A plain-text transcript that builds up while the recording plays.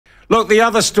Look, the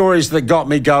other stories that got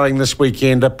me going this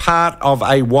weekend are part of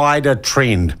a wider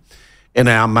trend in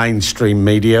our mainstream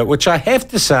media, which I have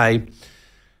to say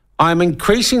I'm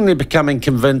increasingly becoming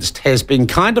convinced has been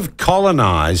kind of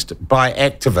colonised by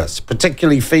activists,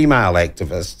 particularly female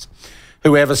activists,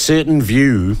 who have a certain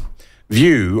view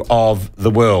of the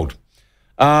world.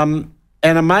 An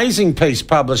amazing piece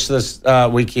published this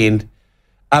weekend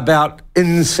about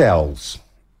incels.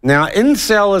 Now,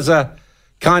 incel is a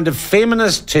kind of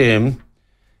feminist term,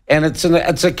 and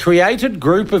it's a created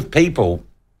group of people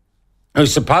who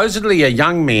supposedly are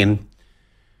young men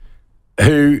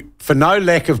who, for no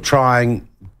lack of trying,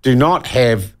 do not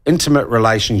have intimate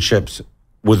relationships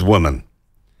with women.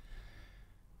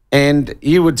 And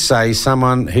you would say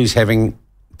someone who's having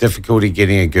difficulty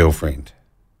getting a girlfriend.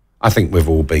 I think we've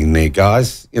all been there,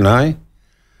 guys, you know.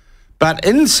 But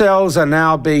incels are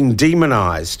now being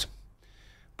demonised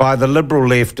by the liberal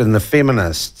left and the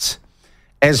feminists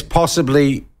as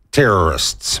possibly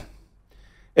terrorists.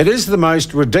 It is the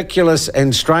most ridiculous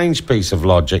and strange piece of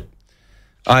logic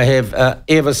I have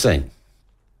ever seen.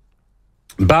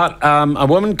 But a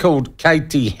woman called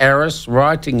Katie Harris,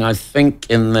 writing, I think,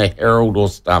 in the Herald or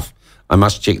stuff, I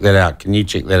must check that out. Can you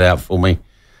check that out for me?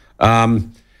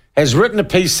 Has written a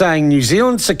piece saying New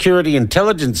Zealand Security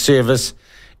Intelligence Service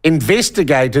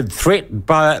investigated threat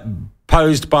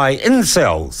posed by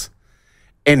incels,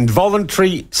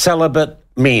 involuntary celibate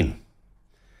men.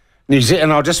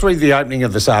 And I'll just read the opening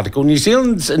of this article. New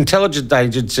Zealand's intelligence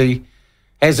agency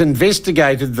has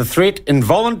investigated the threat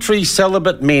involuntary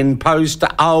celibate men pose to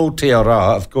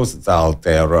Aotearoa, of course it's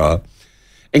Aotearoa,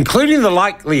 including the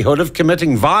likelihood of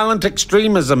committing violent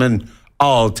extremism in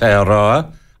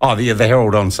Aotearoa. Oh, the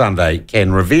Herald on Sunday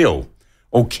can reveal.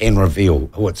 Oh,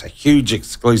 it's a huge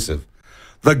exclusive.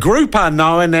 The group are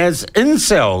known as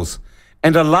incels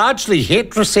and are largely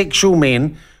heterosexual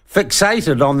men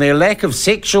fixated on their lack of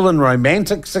sexual and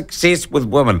romantic success with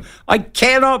women. I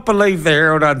cannot believe the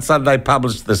Herald on Sunday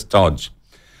published this dodge.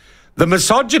 The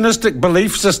misogynistic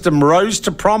belief system rose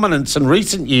to prominence in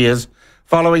recent years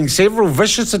following several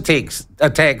vicious attacks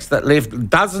that left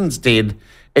dozens dead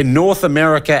in North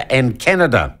America and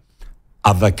Canada.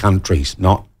 Other countries,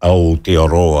 not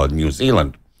Aotearoa, New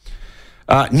Zealand.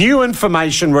 New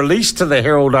information released to the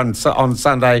Herald on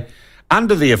Sunday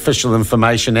under the Official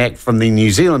Information Act from the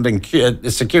New Zealand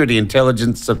Security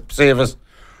Intelligence Service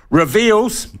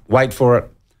reveals, wait for it,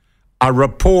 a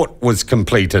report was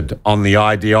completed on the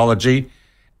ideology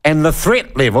and the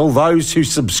threat level those who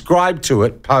subscribe to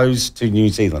it pose to New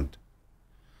Zealand.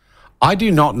 I do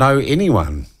not know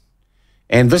anyone,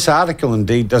 and this article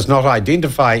indeed does not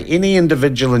identify any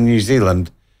individual in New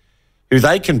Zealand who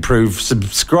they can prove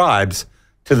subscribes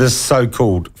to this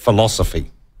so-called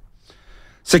philosophy.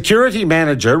 Security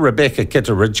Manager Rebecca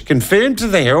Kitteridge confirmed to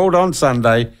the Herald on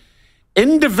Sunday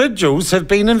individuals have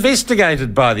been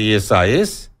investigated by the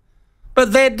SAS,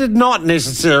 but that did not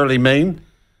necessarily mean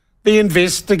the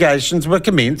investigations were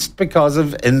commenced because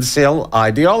of incel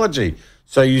ideology.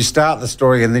 So you start the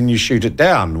story and then you shoot it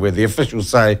down, where the officials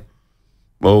say,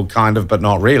 well, kind of, but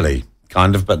not really.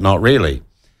 Kind of, but not really.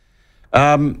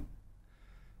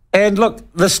 And look,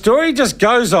 the story just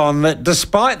goes on that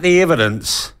despite the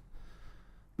evidence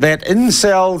that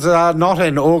incels are not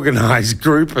an organised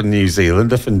group in New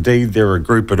Zealand, if indeed they're a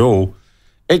group at all,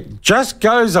 it just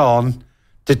goes on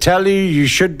to tell you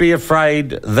should be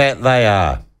afraid that they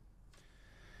are.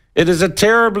 It is a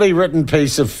terribly written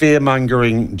piece of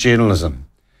fear-mongering journalism.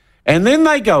 And then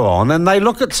they go on and they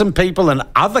look at some people in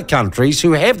other countries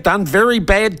who have done very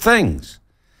bad things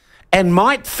and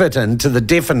might fit into the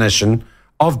definition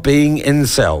of being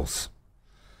incels.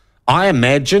 I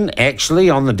imagine,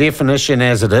 actually, on the definition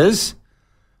as it is,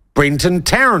 Brenton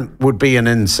Tarrant would be an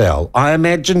incel. I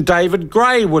imagine David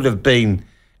Gray would have been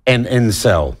an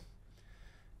incel.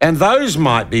 And those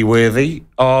might be worthy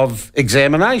of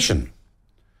examination.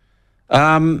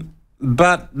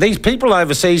 But these people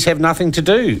overseas have nothing to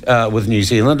do with New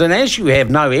Zealand. And as you have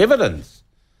no evidence,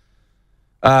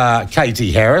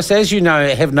 Katie Harris, as you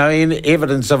know, have no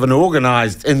evidence of an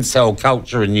organised incel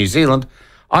culture in New Zealand,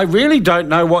 I really don't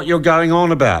know what you're going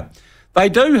on about. They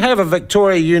do have a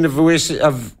Victoria University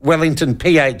of Wellington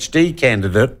PhD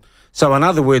candidate, so in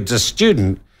other words, a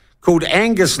student, called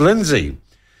Angus Lindsay,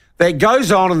 that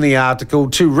goes on in the article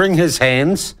to wring his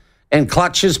hands and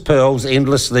clutch his pearls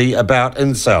endlessly about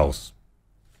incels.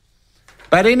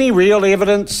 But any real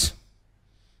evidence,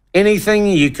 anything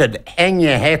you could hang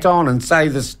your hat on and say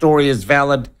the story is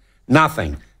valid?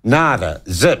 Nothing. Nada.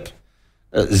 Zip.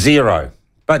 Zero.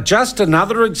 But just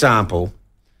another example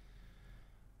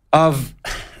of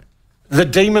the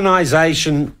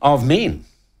demonisation of men.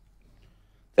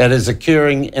 that is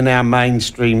occurring in our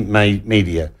mainstream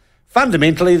media.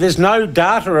 Fundamentally, there's no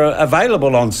data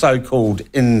available on so-called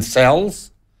incels.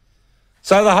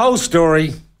 So the whole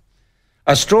story,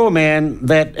 a straw man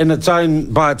that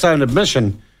by its own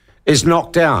admission, is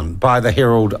knocked down by the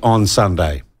Herald on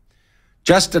Sunday.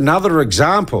 Just another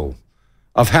example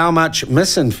of how much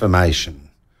misinformation,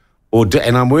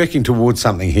 and I'm working towards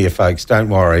something here, folks, don't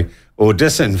worry, or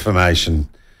disinformation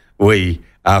we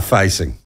are facing.